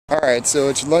Alright, so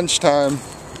it's lunchtime.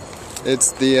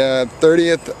 It's the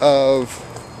 30th of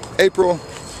April,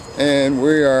 and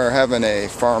we are having a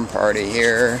farm party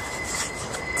here,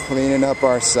 cleaning up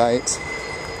our site.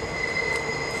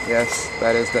 Yes,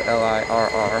 that is the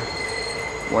LIRR,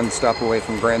 one stop away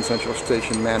from Grand Central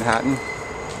Station, Manhattan,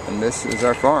 and this is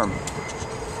our farm.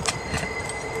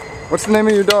 What's the name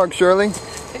of your dog, Shirley?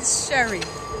 It's Sherry.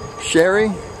 Sherry?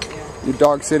 Yeah. Your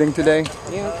dog sitting today?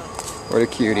 Yeah. What a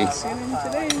cutie. Sitting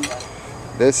today.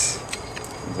 This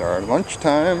is our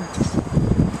lunchtime,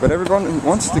 but everyone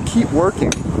wants to keep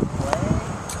working.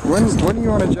 When are you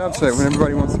on a job site when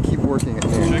everybody wants to keep working at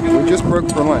noon? We just broke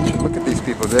for lunch. Look at these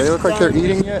people. Do they look like they're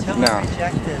eating yet? No.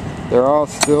 They're all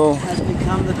still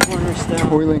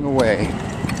toiling away.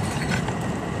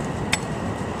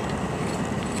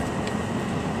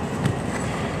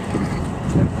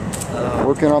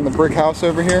 Working on the brick house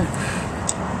over here?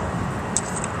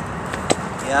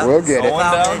 Yep. We'll get it.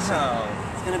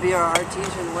 It's going to be our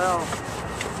artesian well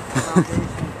foundation.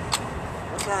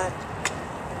 What's that?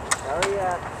 Hurry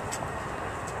up.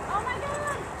 Oh my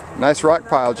God! Nice rock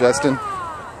pile, Justin.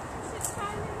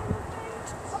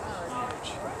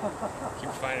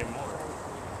 Keep finding more.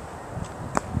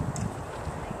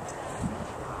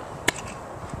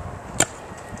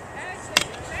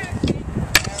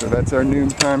 So that's our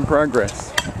noontime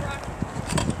progress.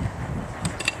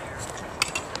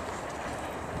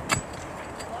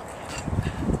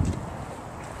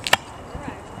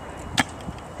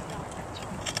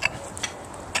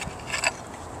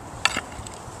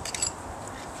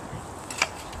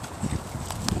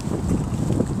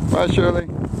 Bye, Shirley.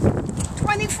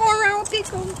 24-hour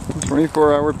pickle.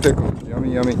 24-hour pickle.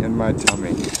 Yummy, yummy in my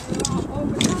tummy.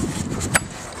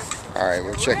 Alright,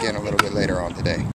 we'll check in a little bit later on today.